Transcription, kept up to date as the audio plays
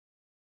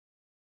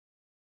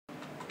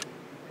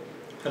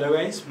Hello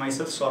guys,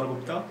 myself Saurabh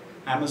Gupta.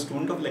 I am a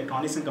student of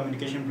Electronics and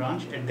Communication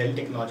branch at Delhi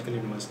Technological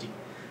University.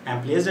 I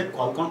am placed at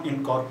Qualcomm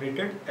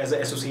Incorporated as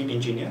an associate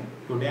engineer.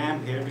 Today I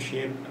am here to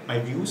share my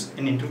views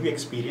and interview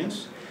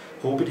experience.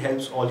 Hope it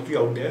helps all of you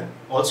out there.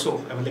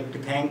 Also, I would like to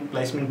thank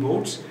placement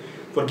boards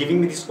for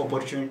giving me this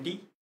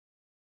opportunity.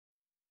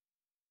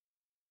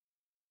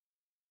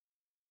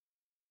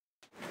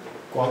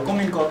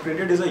 Qualcomm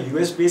Incorporated is a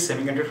US-based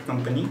semiconductor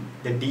company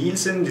that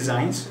deals in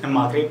designs and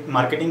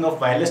marketing of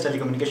wireless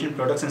telecommunication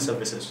products and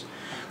services.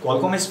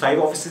 Qualcomm has 5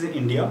 offices in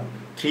India,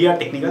 3 are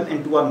technical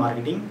and 2 are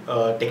marketing.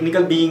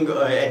 Technical being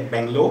at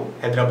Bangalore,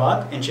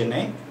 Hyderabad and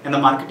Chennai, and the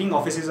marketing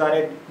offices are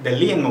at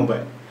Delhi and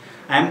Mumbai.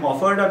 I am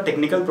offered a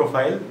technical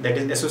profile, that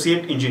is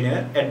associate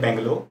engineer at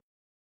Bangalore.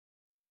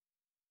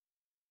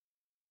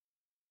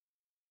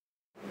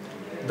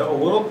 The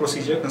overall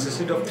procedure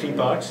consisted of 3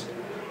 parts.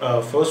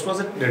 First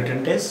was a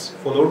written test,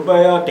 followed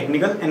by a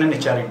technical and an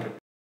HR interview.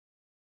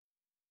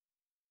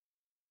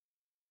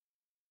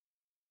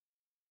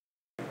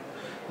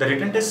 The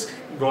written test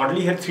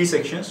broadly had 3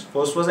 sections.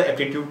 First was an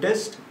aptitude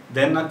test,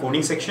 then a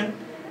coding section,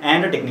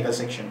 and a technical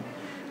section.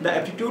 The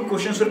aptitude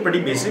questions were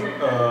pretty basic.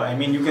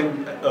 You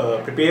can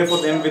prepare for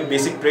them with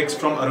basic tricks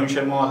from Arun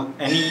Sharma or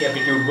any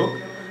aptitude book.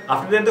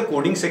 After that, the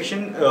coding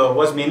section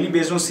was mainly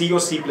based on C or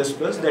C++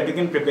 that you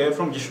can prepare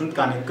from Jishwant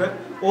Kanetkar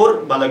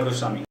or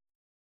Balagurusamy.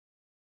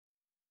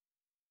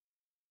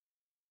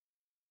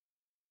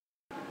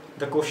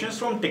 The questions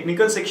from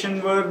technical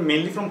section were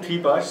mainly from 3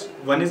 parts.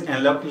 One is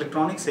analog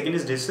electronics, second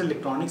is digital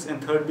electronics,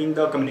 and third being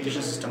the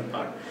communication system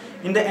part.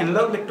 In the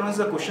analog electronics,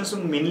 the questions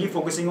were mainly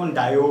focusing on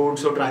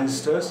diodes or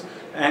transistors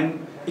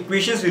and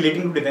equations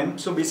relating to them.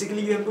 So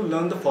basically, you have to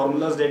learn the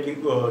formulas that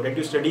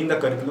you study in the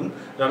curriculum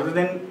rather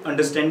than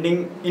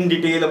understanding in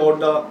detail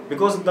about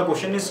because the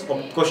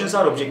questions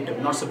are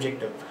objective, not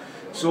subjective.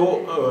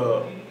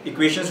 So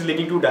equations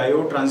relating to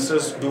diode,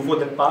 transistors do for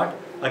that part.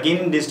 Again,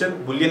 in digital,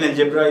 Boolean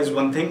algebra is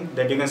one thing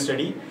that you can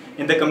study.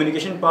 In the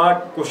communication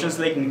part, questions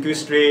like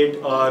Nyquist rate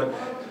or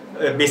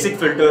basic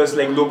filters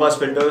like low pass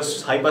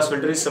filters, high pass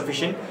filter is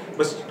sufficient.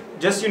 But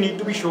just you need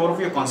to be sure of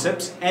your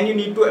concepts and you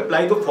need to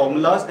apply the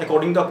formulas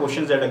according to the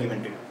questions that are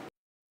given to you.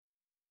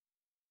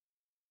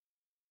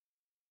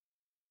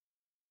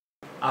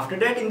 After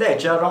that, in the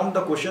HR round,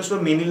 the questions were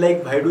mainly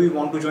like, why do you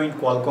want to join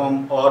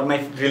Qualcomm, or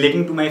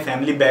relating to my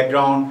family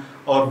background,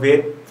 or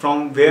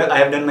from where I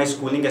have done my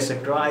schooling,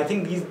 etc. I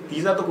think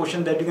these are the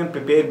questions that you can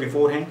prepare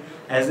beforehand,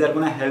 as they are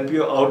going to help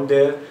you out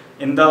there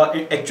in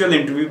the actual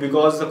interview,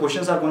 because the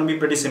questions are going to be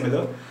pretty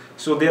similar.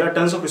 So there are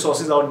tons of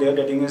resources out there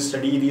that you can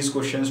study these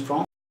questions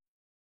from.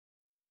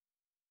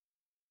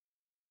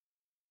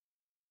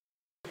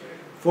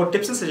 For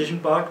tips and suggestion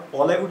part,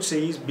 all I would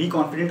say is be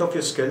confident of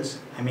your skills.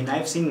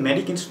 I've seen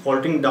many kids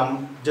faltering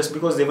down just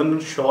because they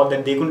weren't sure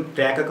that they could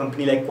crack a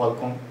company like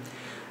Qualcomm.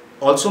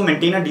 Also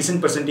maintain a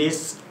decent percentage.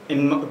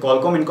 In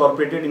Qualcomm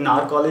Incorporated, in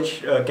our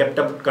college, kept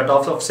up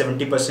cutoffs of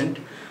 70%.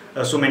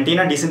 So maintain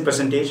a decent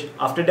percentage.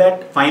 After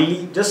that,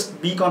 finally,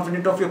 just be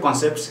confident of your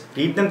concepts.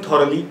 Read them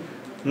thoroughly.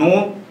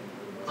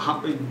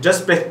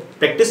 Just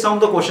practice some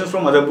of the questions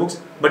from other books,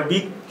 but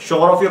be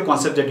sure of your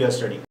concept that you are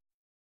studying.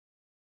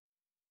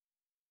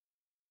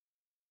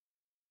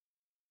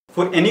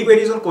 For any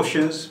queries or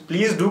questions,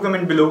 please do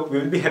comment below. We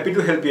will be happy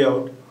to help you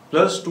out.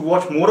 Plus, to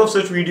watch more of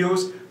such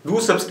videos, do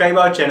subscribe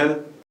our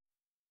channel.